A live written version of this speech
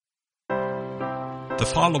The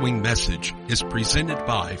following message is presented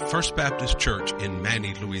by First Baptist Church in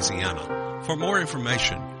Manny, Louisiana. For more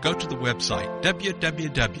information, go to the website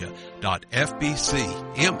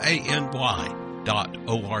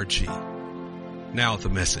www.fbcmany.org. Now the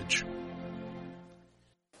message.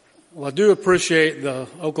 Well, I do appreciate the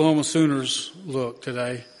Oklahoma Sooners look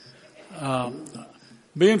today.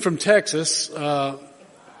 Being from Texas,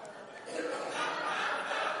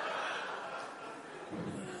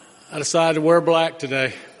 I decided to wear black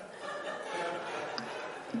today.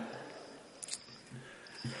 I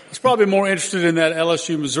was probably more interested in that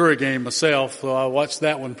LSU-Missouri game myself, so I watched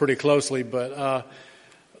that one pretty closely. But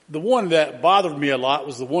the one that bothered me a lot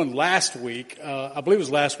was the one last week. I believe it was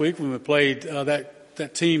last week when we played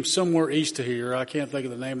that team somewhere east of here. I can't think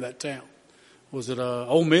of the name of that town. Was it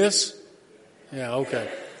Ole Miss? Yeah, okay.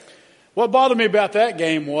 What bothered me about that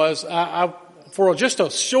game was I for just a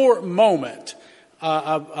short moment,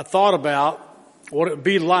 I thought about what it would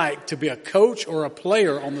be like to be a coach or a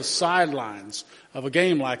player on the sidelines of a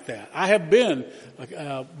game like that. I have been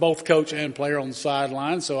both coach and player on the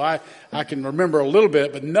sidelines, so I can remember a little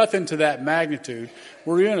bit, but nothing to that magnitude.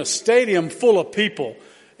 We're in a stadium full of people,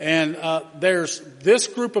 and there's this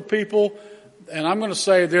group of people, and I'm going to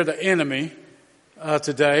say they're the enemy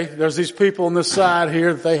today. There's these people on this side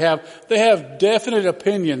here that they have definite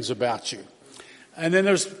opinions about you. And then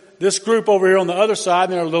there's this group over here on the other side,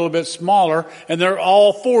 and they're a little bit smaller, and they're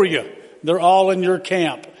all for you. They're all in your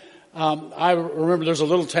camp. I remember there's a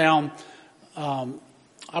little town, I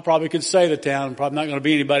probably could say the town, probably not going to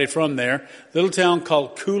be anybody from there, little town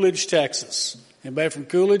called Coolidge, Texas. Anybody from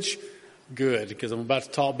Coolidge? Good, because I'm about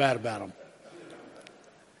to talk bad about them.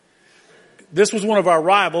 This was one of our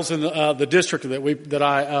rivals in the district that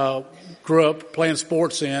I grew up playing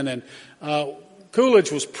sports in, and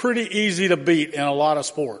Coolidge was pretty easy to beat in a lot of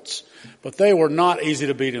sports, but they were not easy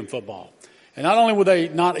to beat in football. And not only were they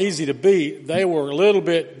not easy to beat, they were a little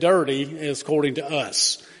bit dirty, according to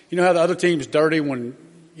us. You know how the other team's dirty when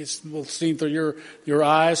it's seen through your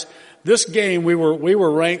eyes? This game, we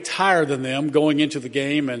were ranked higher than them going into the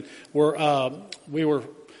game, and we were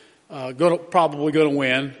probably going to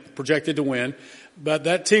win, projected to win. But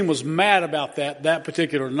that team was mad about that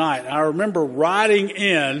particular night. I remember riding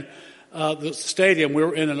in the stadium. We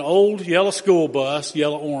were in an old yellow school bus,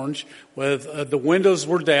 yellow-orange, with the windows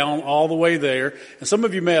were down all the way there. And some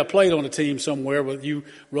of you may have played on a team somewhere, but you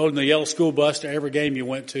rode in the yellow school bus to every game you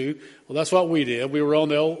went to. Well, that's what we did. We were on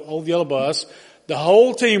the old yellow bus. The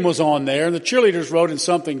whole team was on there, and the cheerleaders rode in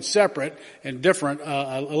something separate and different,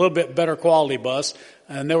 a little bit better quality bus,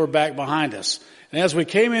 and they were back behind us. And as we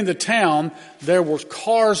came into town, there were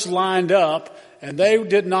cars lined up, and they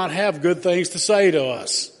did not have good things to say to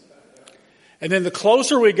us. And then the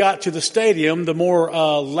closer we got to the stadium, the more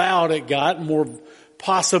loud it got, more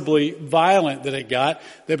possibly violent that it got.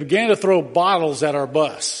 They began to throw bottles at our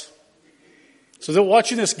bus. So they're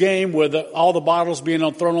watching this game with all the bottles being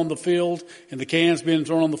thrown on the field and the cans being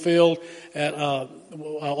thrown on the field at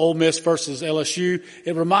Ole Miss versus LSU.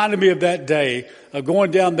 It reminded me of that day of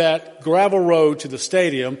going down that gravel road to the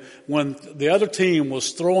stadium when the other team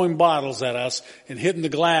was throwing bottles at us and hitting the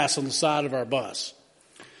glass on the side of our bus.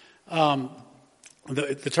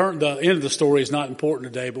 The end of the story is not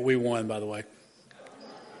important today, but we won, by the way.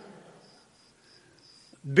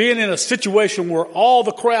 Being in a situation where all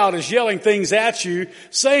the crowd is yelling things at you,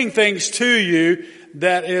 saying things to you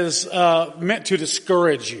that is meant to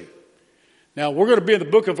discourage you. Now, we're going to be in the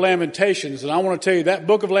book of Lamentations, and I want to tell you that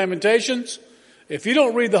book of Lamentations, if you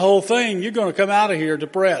don't read the whole thing, you're going to come out of here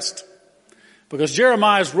depressed. Because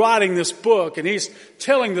Jeremiah is writing this book, and he's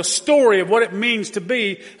telling the story of what it means to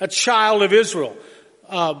be a child of Israel.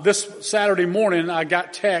 This Saturday morning, I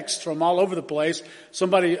got texts from all over the place.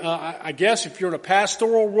 Somebody, I guess if you're in a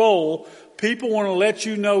pastoral role, people want to let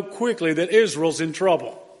you know quickly that Israel's in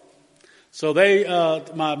trouble. So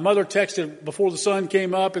my mother texted before the sun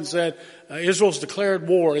came up and said, Israel's declared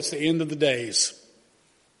war. It's the end of the days.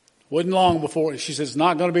 Wasn't long before. She says, it's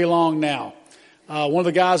not going to be long now. One of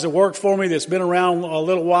the guys that worked for me that's been around a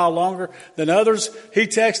little while longer than others, he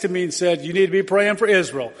texted me and said, you need to be praying for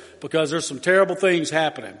Israel because there's some terrible things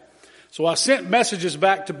happening. So I sent messages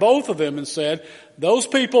back to both of them and said, those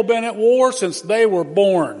people have been at war since they were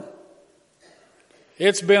born.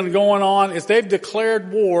 It's been going on. They've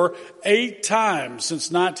declared war 8 times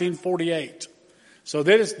since 1948. So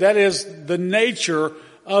that is the nature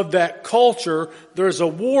of that culture. There's a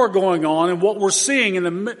war going on, and what we're seeing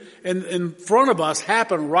in front of us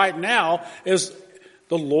happen right now is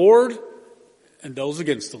the Lord and those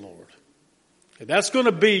against the Lord. That's going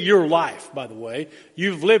to be your life, by the way.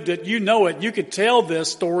 You've lived it. You know it. You could tell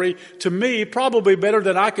this story to me probably better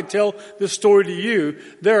than I could tell this story to you.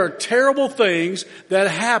 There are terrible things that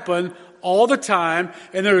happen all the time,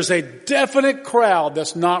 and there is a definite crowd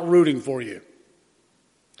that's not rooting for you.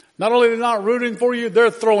 Not only are they not rooting for you,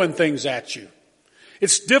 they're throwing things at you.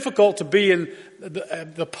 It's difficult to be in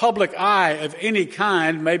the public eye of any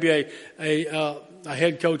kind, maybe a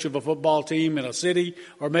head coach of a football team in a city,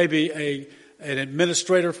 or maybe an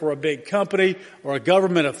administrator for a big company, or a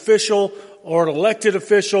government official, or an elected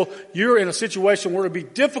official. You're in a situation where it would be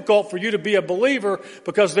difficult for you to be a believer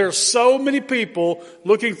because there are so many people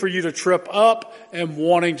looking for you to trip up and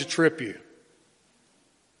wanting to trip you.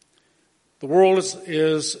 The world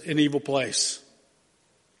is an evil place.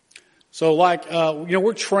 So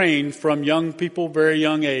we're trained from young people, very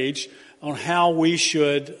young age, on how we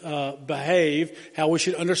should behave, how we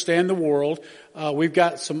should understand the world. We've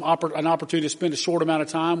got an opportunity to spend a short amount of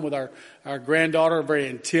time with our granddaughter, a very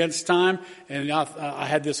intense time. And I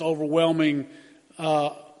had this overwhelming,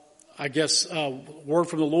 word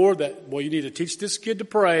from the Lord that, you need to teach this kid to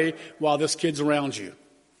pray while this kid's around you.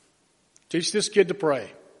 Teach this kid to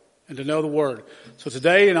pray and to know the Word. So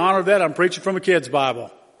today, in honor of that, I'm preaching from a kid's Bible.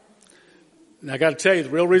 And I got to tell you, the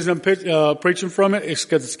real reason I'm preaching from it is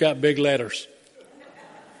because it's got big letters.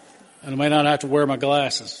 And I may not have to wear my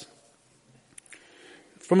glasses.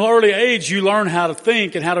 From an early age, you learn how to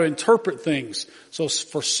think and how to interpret things. So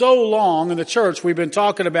for so long in the church, we've been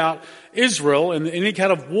talking about Israel and any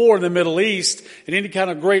kind of war in the Middle East and any kind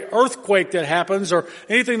of great earthquake that happens or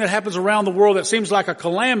anything that happens around the world that seems like a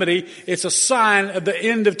calamity. It's a sign of the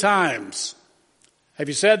end of times. Have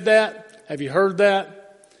you said that? Have you heard that?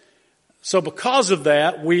 So because of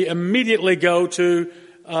that, we immediately go to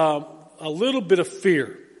a little bit of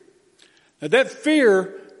fear. Now that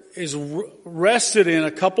fear is rested in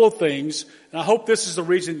a couple of things, and I hope this is the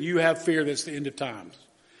reason you have fear that it's the end of times.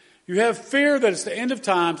 You have fear that it's the end of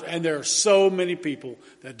times, and there are so many people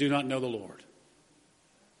that do not know the Lord.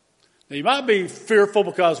 Now you might be fearful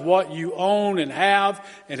because what you own and have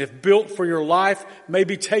and have built for your life may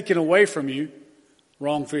be taken away from you.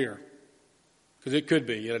 Wrong fear. Because it could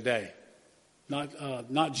be in a day.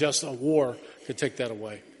 Not just a war could take that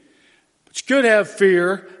away. But you could have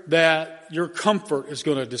fear that your comfort is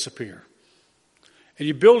going to disappear. And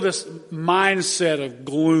you build this mindset of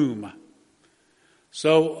gloom.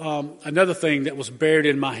 So another thing that was buried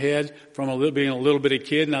in my head from being a little bitty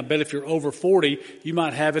kid, and I bet if you're over 40, you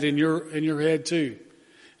might have it in your head too.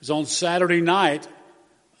 It's on Saturday night.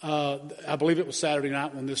 I believe it was Saturday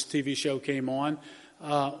night when this TV show came on.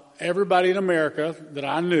 Everybody in America that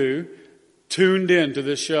I knew tuned in to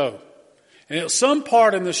this show. And at some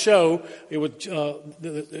part in the show, it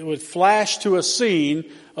would flash to a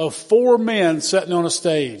scene of 4 men sitting on a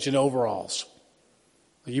stage in overalls.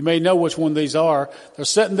 You may know which one these are. They're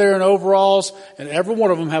sitting there in overalls, and every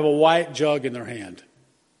one of them have a white jug in their hand.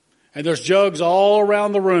 And there's jugs all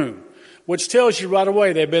around the room, which tells you right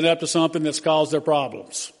away they've been up to something that's caused their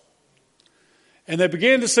problems. And they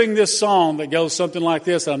began to sing this song that goes something like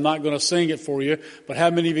this. I'm not going to sing it for you, but how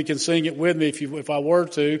many of you can sing it with me if I were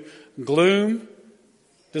to? Gloom,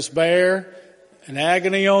 despair, and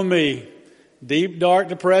agony on me. Deep, dark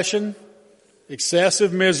depression,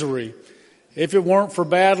 excessive misery. If it weren't for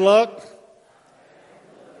bad luck.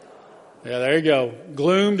 Yeah, there you go.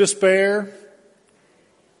 Gloom, despair.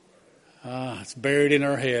 It's buried in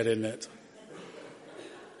our head, isn't it?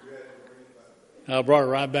 I brought it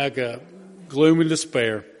right back up. Gloom and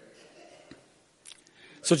despair.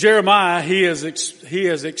 So Jeremiah, he has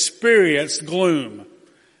experienced gloom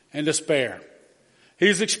and despair.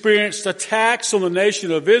 He's experienced attacks on the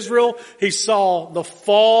nation of Israel. He saw the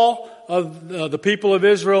fall of the people of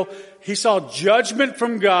Israel. He saw judgment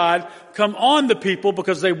from God come on the people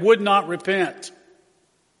because they would not repent.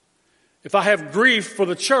 If I have grief for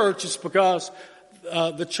the church, it's because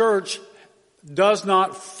the church does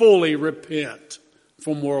not fully repent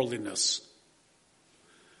from worldliness.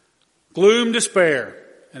 Gloom, despair,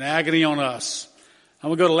 and agony on us. I'm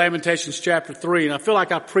going to go to Lamentations chapter 3, and I feel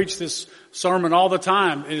like I preach this sermon all the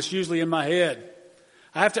time, and it's usually in my head.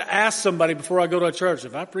 I have to ask somebody before I go to a church,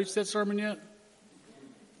 have I preached that sermon yet?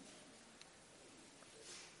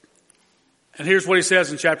 And here's what he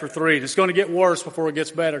says in chapter 3. And it's going to get worse before it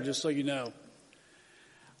gets better, just so you know.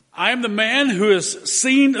 I am the man who has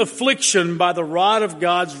seen affliction by the rod of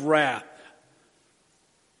God's wrath.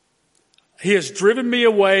 He has driven me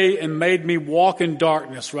away and made me walk in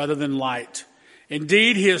darkness rather than light.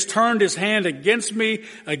 Indeed, he has turned his hand against me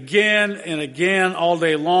again and again all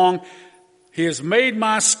day long. He has made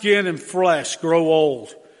my skin and flesh grow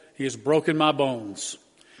old. He has broken my bones.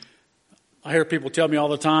 I hear people tell me all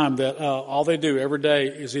the time that all they do every day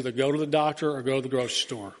is either go to the doctor or go to the grocery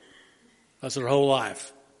store. That's their whole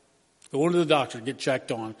life. Going to the doctor to get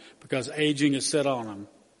checked on because aging is set on them.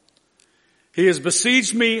 He has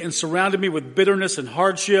besieged me and surrounded me with bitterness and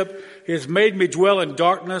hardship. He has made me dwell in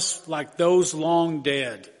darkness like those long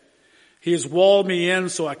dead. He has walled me in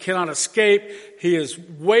so I cannot escape. He has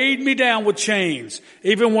weighed me down with chains.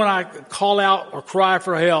 Even when I call out or cry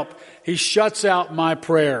for help, he shuts out my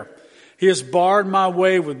prayer. He has barred my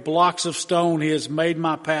way with blocks of stone. He has made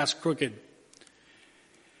my path crooked.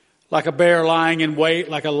 Like a bear lying in wait,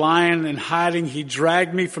 like a lion in hiding, he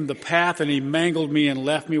dragged me from the path and he mangled me and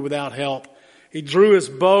left me without help. He drew his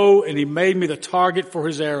bow and he made me the target for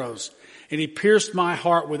his arrows. And he pierced my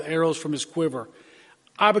heart with arrows from his quiver.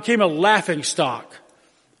 I became a laughing stock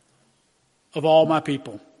of all my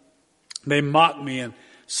people. They mocked me and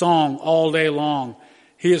song all day long.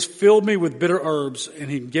 He has filled me with bitter herbs and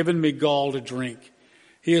he's given me gall to drink.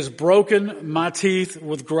 He has broken my teeth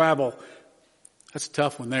with gravel. That's a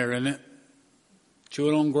tough one there, isn't it?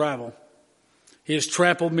 Chewing on gravel. He has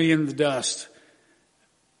trampled me in the dust.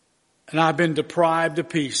 And I've been deprived of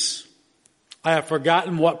peace. I have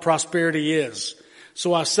forgotten what prosperity is.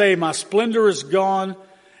 So I say, my splendor is gone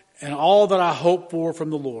and all that I hope for from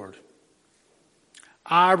the Lord.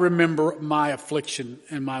 I remember my affliction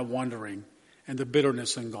and my wandering and the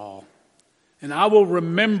bitterness and gall. And I will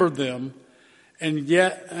remember them,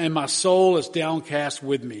 and my soul is downcast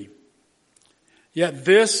with me. Yet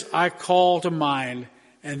this I call to mind,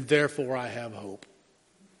 and therefore I have hope.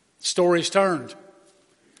 Story's turned.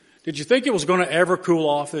 Did you think it was going to ever cool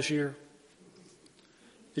off this year?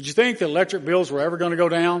 Did you think the electric bills were ever going to go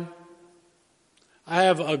down? I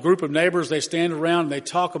have a group of neighbors, they stand around and they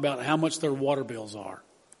talk about how much their water bills are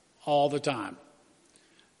all the time.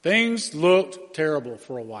 Things looked terrible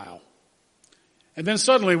for a while. And then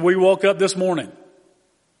suddenly we woke up this morning.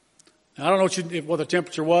 Now, I don't know what the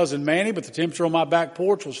temperature was in Manny, but the temperature on my back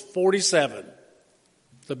porch was 47.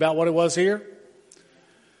 It's about what it was here.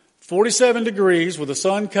 47 degrees with the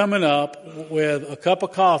sun coming up with a cup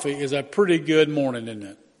of coffee is a pretty good morning, isn't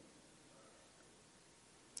it?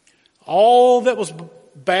 All that was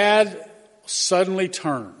bad suddenly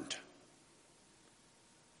turned.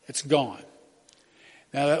 It's gone.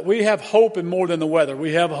 Now that we have hope in more than the weather.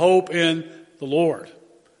 We have hope in the Lord.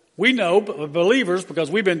 We know, believers,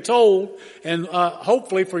 because we've been told, and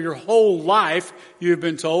hopefully for your whole life you've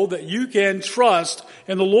been told that you can trust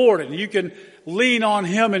in the Lord and you can lean on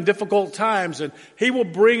Him in difficult times and He will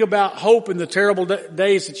bring about hope in the terrible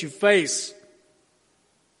days that you face.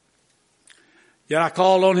 Yet I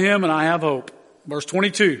called on Him and I have hope. Verse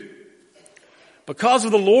 22. Because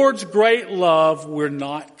of the Lord's great love, we're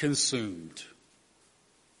not consumed.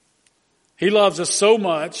 He loves us so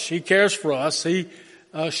much. He cares for us. He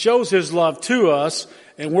shows His love to us,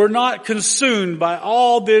 and we're not consumed by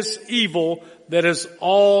all this evil that is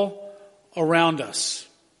all around us.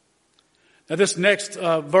 Now this next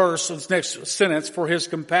verse, this next sentence, for His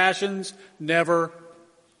compassions never,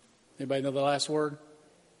 anybody know the last word?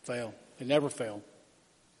 Fail. They never fail.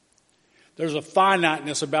 There's a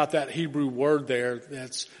finiteness about that Hebrew word there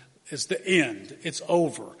it's the end. It's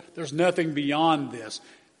over. There's nothing beyond this.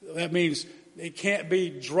 That means it can't be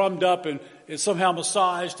drummed up and it's somehow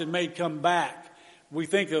massaged and made come back. We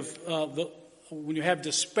think of when you have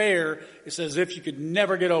despair, it's as if you could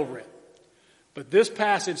never get over it. But this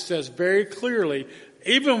passage says very clearly,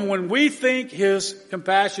 even when we think His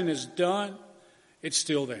compassion is done, it's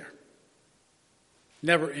still there.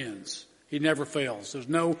 Never ends. He never fails. There's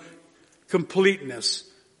no completeness,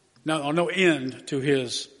 no end to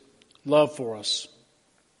His love for us.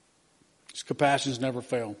 His compassions never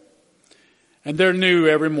fail. And they're new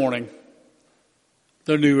every morning.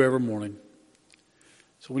 They're new every morning.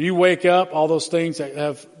 So when you wake up, all those things that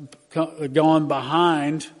have gone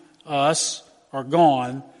behind us are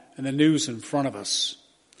gone, and the new's in front of us.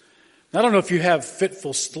 Now, I don't know if you have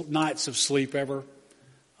fitful nights of sleep ever.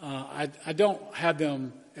 I don't have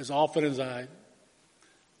them as often as I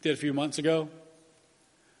did a few months ago.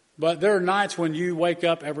 But there are nights when you wake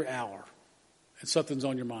up every hour and something's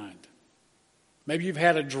on your mind. Maybe you've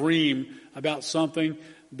had a dream about something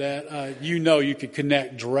that you could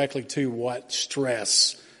connect directly to what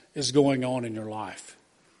stress is going on in your life.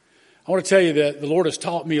 I want to tell you that the Lord has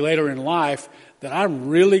taught me later in life that I'm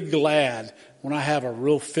really glad when I have a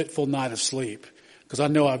real fitful night of sleep, because I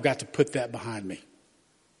know I've got to put that behind me.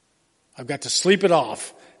 I've got to sleep it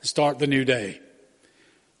off and start the new day.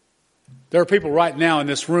 There are people right now in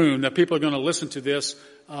this room that people are going to listen to this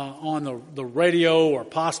on the radio or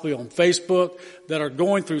possibly on Facebook that are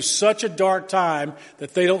going through such a dark time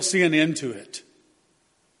that they don't see an end to it.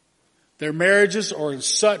 Their marriages are in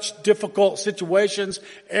such difficult situations.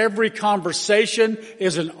 Every conversation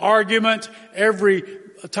is an argument. Every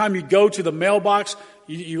time you go to the mailbox,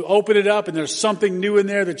 you open it up and there's something new in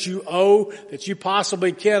there that you owe, that you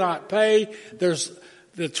possibly cannot pay. There's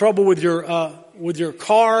the trouble with your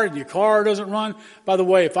car, and your car doesn't run. By the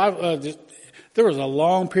way, there was a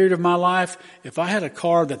long period of my life, if I had a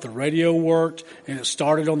car that the radio worked and it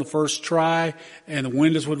started on the first try and the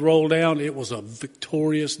windows would roll down, it was a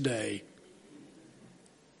victorious day.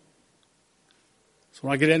 So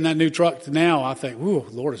when I get in that new truck now, I think, ooh,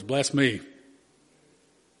 the Lord has blessed me.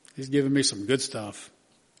 He's given me some good stuff.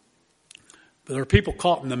 But there are people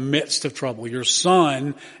caught in the midst of trouble. Your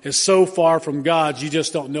son is so far from God, you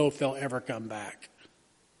just don't know if they'll ever come back.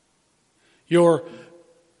 Your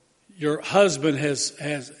husband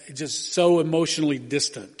has just so emotionally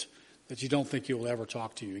distant that you don't think he will ever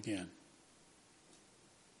talk to you again.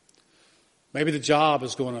 Maybe the job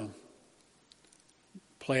is going to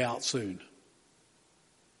play out soon.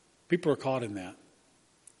 People are caught in that.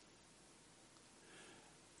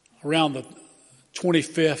 Around the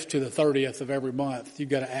 25th to the 30th of every month, you've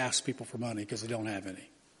got to ask people for money because they don't have any.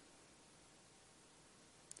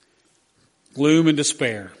 Gloom and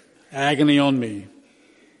despair, agony on me.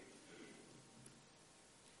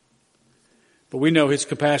 But we know His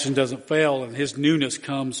compassion doesn't fail, and His newness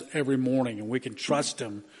comes every morning, and we can trust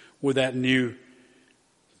Him with that new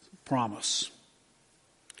promise.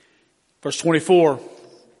 Verse 24,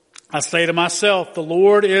 I say to myself, the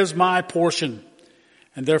Lord is my portion,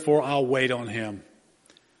 and therefore I'll wait on Him.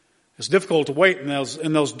 It's difficult to wait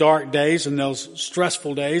in those dark days, in those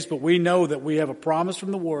stressful days, but we know that we have a promise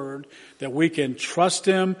from the Word that we can trust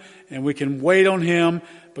Him and we can wait on Him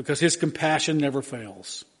because His compassion never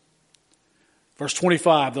fails. Verse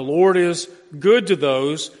 25, the Lord is good to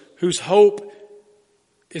those whose hope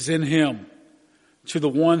is in Him, to the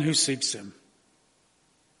one who seeks Him.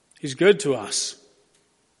 He's good to us.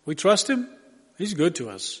 We trust Him. He's good to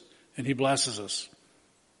us, and He blesses us.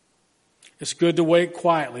 It's good to wait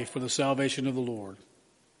quietly for the salvation of the Lord.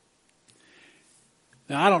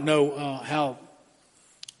 Now, I don't know how,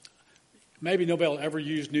 maybe nobody will ever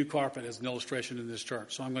use new carpet as an illustration in this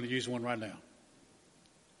church, so I'm going to use one right now.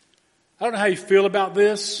 I don't know how you feel about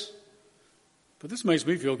this, but this makes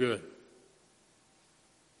me feel good.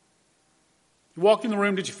 You walked in the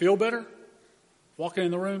room, did you feel better? Walking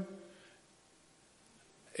in the room?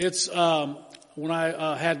 It's, when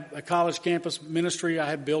I had a college campus ministry, I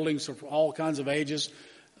had buildings of all kinds of ages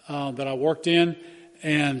that I worked in.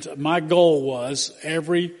 And my goal was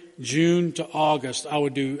every June to August, I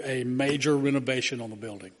would do a major renovation on the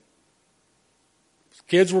building.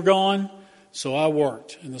 Kids were gone, so I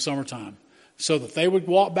worked in the summertime so that they would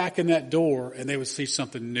walk back in that door and they would see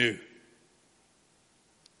something new.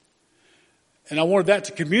 And I wanted that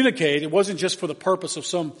to communicate. It wasn't just for the purpose of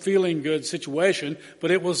some feeling good situation,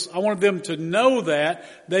 but I wanted them to know that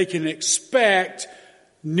they can expect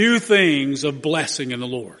new things of blessing in the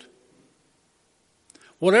Lord.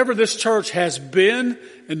 Whatever this church has been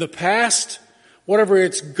in the past, whatever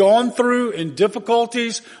it's gone through in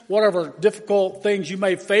difficulties, whatever difficult things you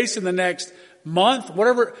may face in the next month,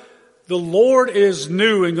 whatever, the Lord is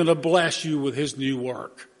new and going to bless you with His new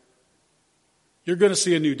work. You're going to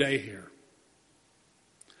see a new day here.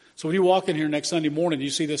 So when you walk in here next Sunday morning,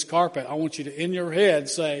 you see this carpet, I want you to, in your head,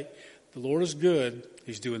 say, the Lord is good.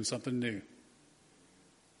 He's doing something new.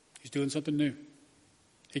 He's doing something new.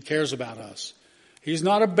 He cares about us. He's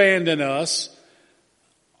not abandoned us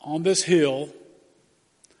on this hill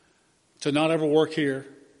to not ever work here.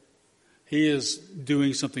 He is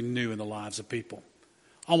doing something new in the lives of people.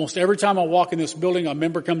 Almost every time I walk in this building, a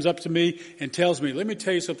member comes up to me and tells me, let me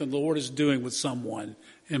tell you something the Lord is doing with someone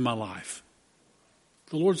in my life.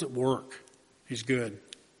 The Lord's at work. He's good.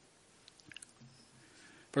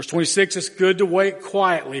 Verse 26, it's good to wait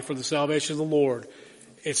quietly for the salvation of the Lord.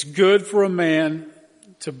 It's good for a man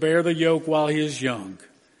to bear the yoke while he is young.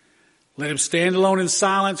 Let him stand alone in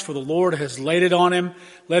silence, for the Lord has laid it on him.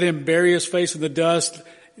 Let him bury his face in the dust.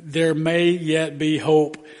 There may yet be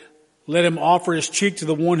hope. Let him offer his cheek to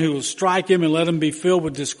the one who will strike him, and let him be filled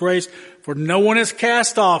with disgrace, for no one is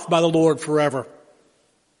cast off by the Lord forever.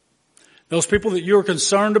 Those people that you're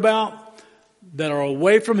concerned about, that are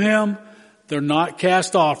away from Him, they're not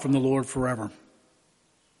cast off from the Lord forever.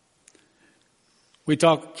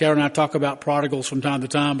 Karen and I talk about prodigals from time to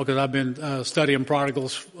time because I've been studying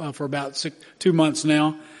prodigals for about 2 months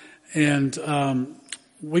now. And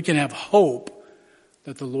we can have hope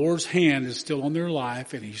that the Lord's hand is still on their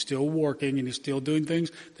life and He's still working and He's still doing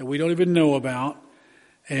things that we don't even know about.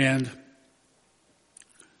 And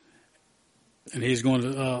He's going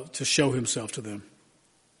to show Himself to them.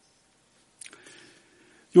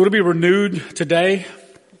 You want to be renewed today,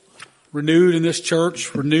 renewed in this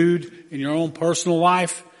church, renewed in your own personal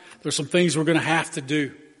life. There's some things we're going to have to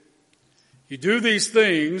do. You do these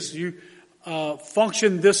things, you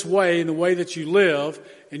function this way in the way that you live,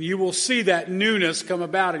 and you will see that newness come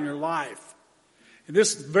about in your life. And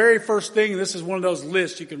this very first thing, this is one of those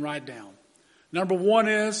lists you can write down. Number one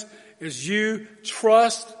is you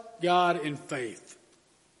trust God in faith.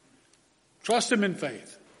 Trust Him in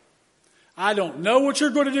faith. I don't know what you're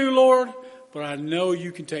going to do, Lord, but I know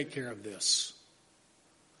you can take care of this.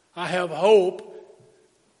 I have hope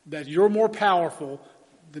that you're more powerful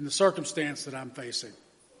than the circumstance that I'm facing.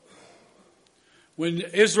 When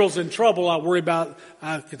Israel's in trouble,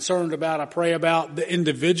 I'm concerned about, I pray about the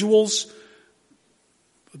individuals.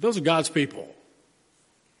 But those are God's people.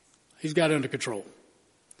 He's got it under control.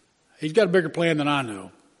 He's got a bigger plan than I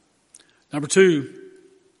know. Number two,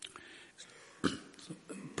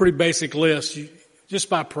 pretty basic list. Just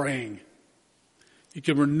by praying. You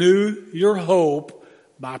can renew your hope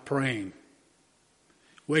by praying.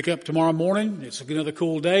 Wake up tomorrow morning. It's another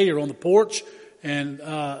cool day. You're on the porch and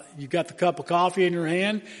you've got the cup of coffee in your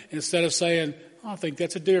hand. Instead of saying, I think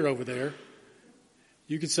that's a deer over there,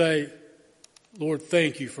 you could say, Lord,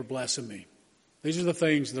 thank you for blessing me. These are the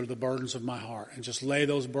things that are the burdens of my heart. And just lay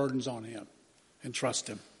those burdens on Him and trust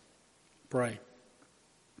Him. Pray.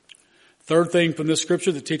 Third thing from this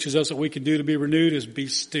scripture that teaches us what we can do to be renewed is be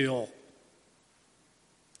still.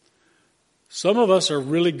 Some of us are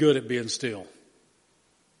really good at being still.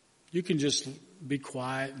 You can just be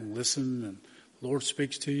quiet and listen and the Lord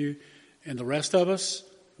speaks to you. And the rest of us,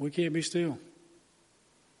 we can't be still.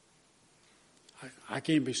 I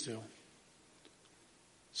can't be still.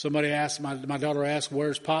 Somebody asked, my daughter asked,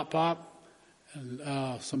 where's Pop?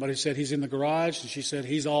 And somebody said he's in the garage. And she said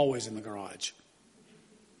he's always in the garage.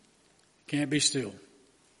 Can't be still.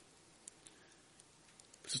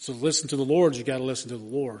 But to listen to the Lord, you got to listen to the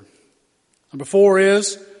Lord. Number 4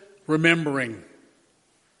 is remembering.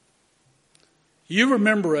 You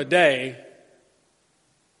remember a day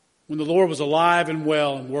when the Lord was alive and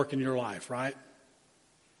well and working your life, right?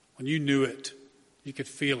 When you knew it. You could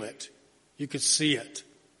feel it. You could see it.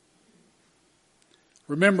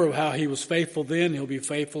 Remember how He was faithful then, He'll be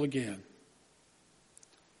faithful again.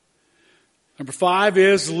 Number 5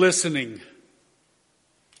 is listening.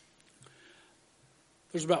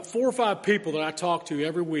 There's about 4 or 5 people that I talk to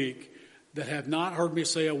every week that have not heard me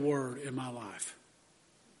say a word in my life.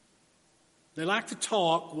 They like to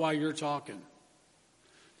talk while you're talking.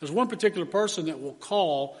 There's one particular person that will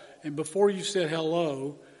call, and before you said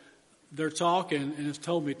hello, they're talking and has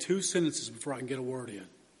told me 2 sentences before I can get a word in.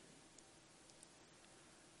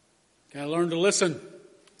 Got to learn to listen.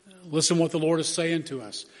 Listen what the Lord is saying to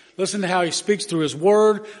us. Listen to how He speaks through His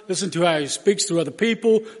Word. Listen to how He speaks through other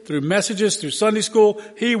people, through messages, through Sunday school.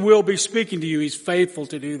 He will be speaking to you. He's faithful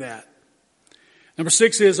to do that. Number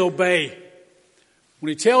 6 is obey. When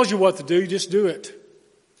He tells you what to do, you just do it.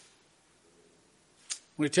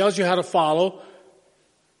 When He tells you how to follow,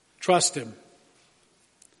 trust Him.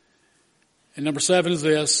 And number 7 is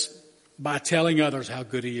this, by telling others how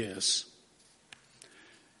good He is.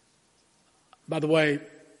 By the way,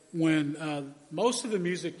 when most of the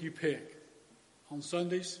music you pick on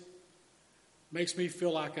Sundays makes me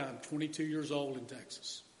feel like I'm 22 years old in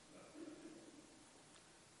Texas.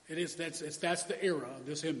 That's the era of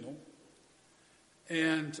this hymnal.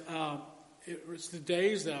 And it's the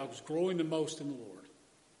days that I was growing the most in the Lord.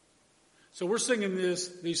 So we're singing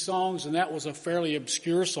these songs, and that was a fairly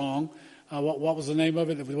obscure song. What was the name of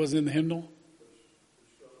it if it wasn't in the hymnal?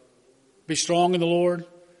 Be strong in the Lord.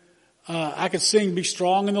 I could sing Be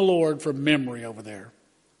Strong in the Lord from memory over there.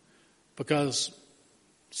 Because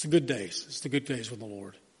it's the good days. It's the good days with the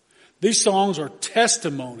Lord. These songs are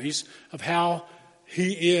testimonies of how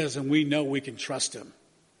He is, and we know we can trust Him.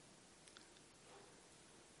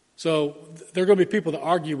 So there are going to be people that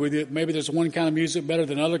argue with you. Maybe there's one kind of music better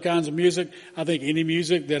than other kinds of music. I think any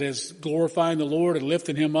music that is glorifying the Lord and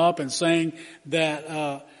lifting Him up and saying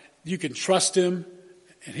that you can trust Him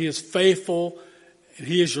and He is faithful and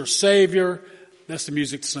He is your Savior, that's the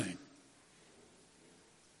music to sing.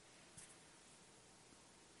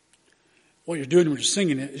 What you're doing when you're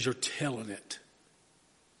singing it is you're telling it.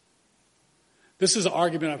 This is an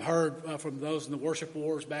argument I've heard from those in the worship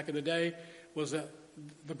wars back in the day, was that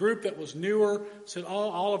the group that was newer said,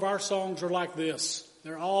 all of our songs are like this.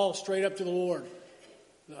 They're all straight up to the Lord.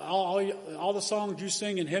 All the songs you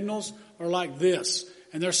sing in hymnals are like this.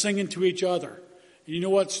 And they're singing to each other. And you know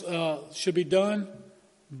what should be done?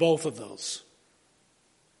 Both of those.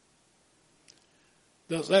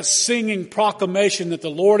 that singing proclamation that the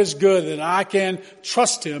Lord is good, that I can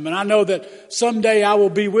trust Him, and I know that someday I will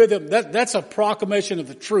be with Him. That's a proclamation of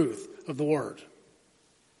the truth of the Word.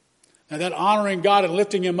 And that honoring God and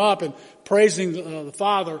lifting Him up and praising the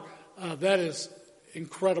Father, that is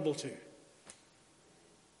incredible too.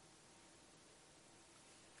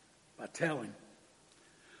 By telling.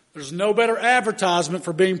 There's no better advertisement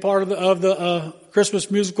for being part of the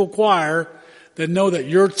Christmas musical choir than know that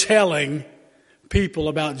you're telling people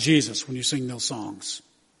about Jesus when you sing those songs.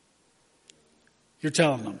 You're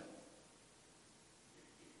telling them.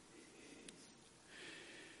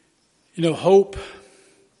 You know, hope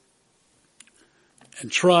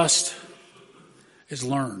and trust is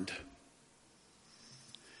learned.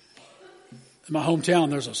 In my hometown,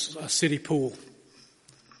 there's a city pool.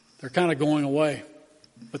 They're kind of going away.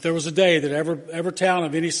 But there was a day that every town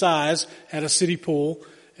of any size had a city pool,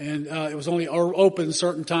 and it was only open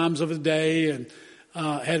certain times of the day, and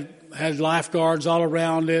had lifeguards all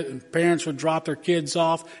around it, and parents would drop their kids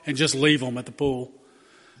off and just leave them at the pool.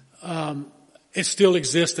 It still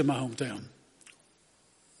exists in my hometown.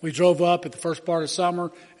 We drove up at the first part of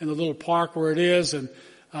summer in the little park where it is, and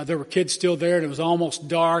there were kids still there, and it was almost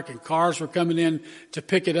dark, and cars were coming in to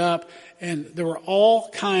pick it up, and there were all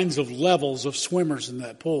kinds of levels of swimmers in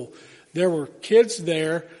that pool. There were kids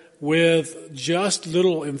there with just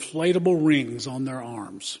little inflatable rings on their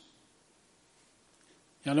arms.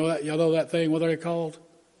 Y'all know that thing? What are they called?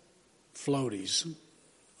 Floaties.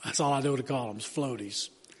 That's all I know to call them, is floaties.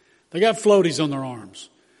 They got floaties on their arms.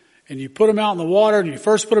 And you put them out in the water, and you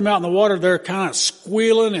first put them out in the water, they're kind of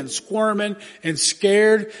squealing and squirming and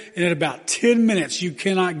scared. And in about 10 minutes, you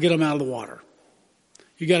cannot get them out of the water.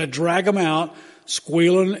 You got to drag them out,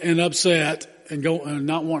 squealing and upset, and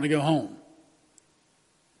not wanting to go home.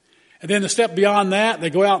 And then the step beyond that, they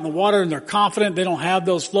go out in the water and they're confident they don't have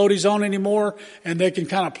those floaties on anymore, and they can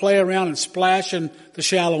kind of play around and splash in the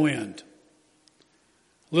shallow end.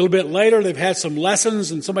 A little bit later, they've had some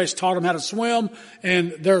lessons and somebody's taught them how to swim,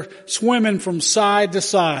 and they're swimming from side to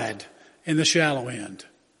side in the shallow end.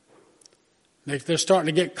 They're starting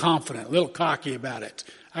to get confident, a little cocky about it.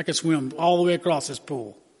 I could swim all the way across this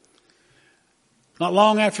pool. Not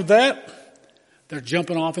long after that, they're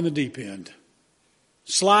jumping off in the deep end.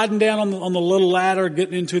 Sliding down on the little ladder,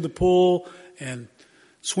 getting into the pool, and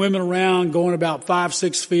swimming around, going about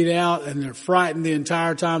 5-6 feet out, and they're frightened the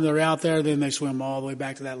entire time they're out there. Then they swim all the way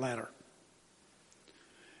back to that ladder.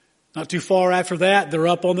 Not too far after that, they're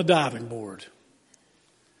up on the diving board.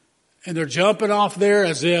 And they're jumping off there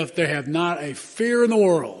as if they have not a fear in the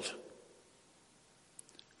world.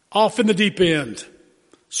 Off in the deep end.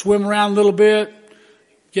 Swim around a little bit,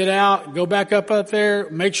 get out, go back up there,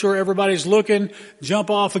 make sure everybody's looking,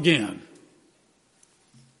 jump off again.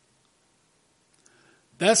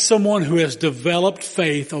 That's someone who has developed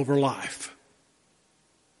faith over life.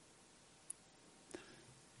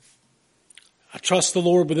 I trust the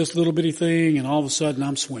Lord with this little bitty thing, and all of a sudden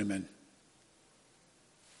I'm swimming.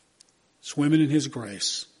 Swimming in His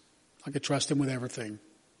grace. I could trust Him with everything.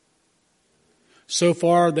 So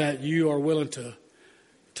far that you are willing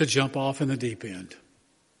to jump off in the deep end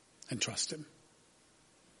and trust Him.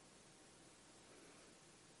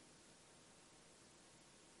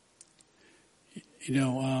 You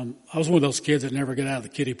know, I was one of those kids that never got out of the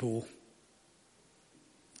kiddie pool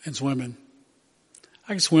and swimming.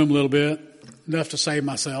 I could swim a little bit, enough to save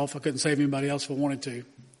myself. I couldn't save anybody else if I wanted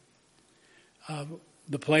to.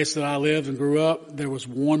 The place that I lived and grew up, there was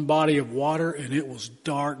one body of water, and it was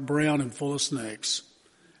dark brown and full of snakes,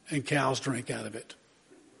 and cows drank out of it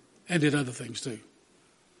and did other things too.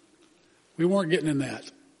 We weren't getting in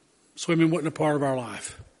that. Swimming wasn't a part of our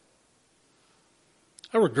life.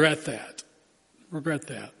 I regret that.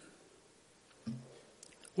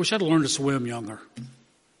 Wish I'd learned to swim younger.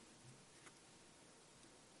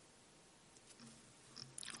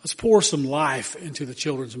 Let's pour some life into the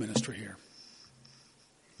children's ministry here.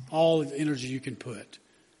 All the energy you can put,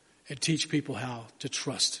 and teach people how to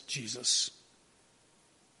trust Jesus.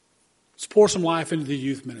 Let's pour some life into the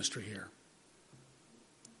youth ministry here.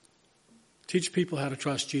 Teach people how to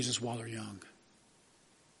trust Jesus while they're young,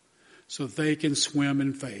 so that they can swim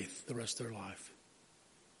in faith the rest of their life.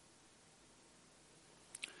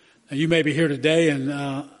 Now, you may be here today and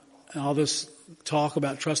all this talk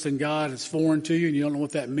about trusting God is foreign to you and you don't know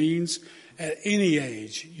what that means. At any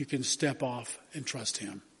age, you can step off and trust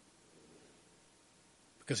Him,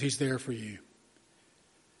 because He's there for you.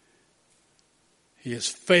 He is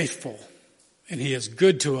faithful and He is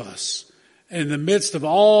good to us. And in the midst of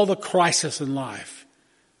all the crisis in life,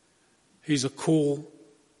 He's a cool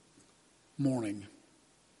morning.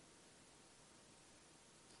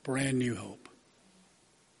 Brand new hope.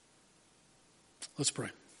 Let's pray.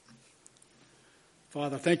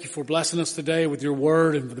 Father, thank you for blessing us today with your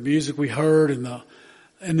word and for the music we heard and the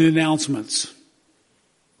announcements.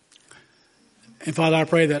 And Father, I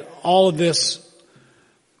pray that all of this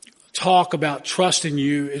talk about trusting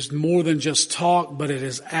you is more than just talk, but it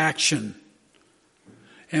is action.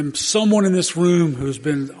 And someone in this room who's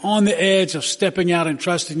been on the edge of stepping out and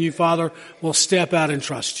trusting you, Father, will step out and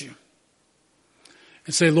trust you.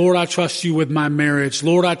 And say, Lord, I trust you with my marriage.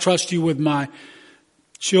 Lord, I trust you with my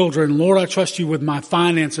children. Lord, I trust you with my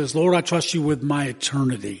finances. Lord, I trust you with my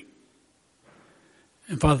eternity.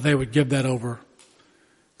 And Father, they would give that over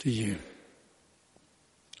to you.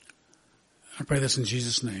 I pray this in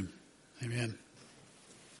Jesus' name. Amen.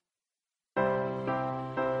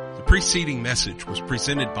 The preceding message was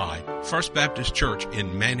presented by First Baptist Church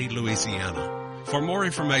in Manny, Louisiana. For more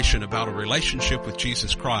information about a relationship with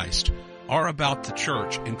Jesus Christ or about the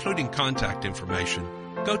church, including contact information,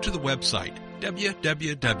 go to the website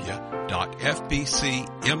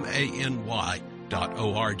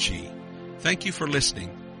www.fbcmany.org. Thank you for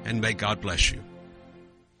listening, and may God bless you.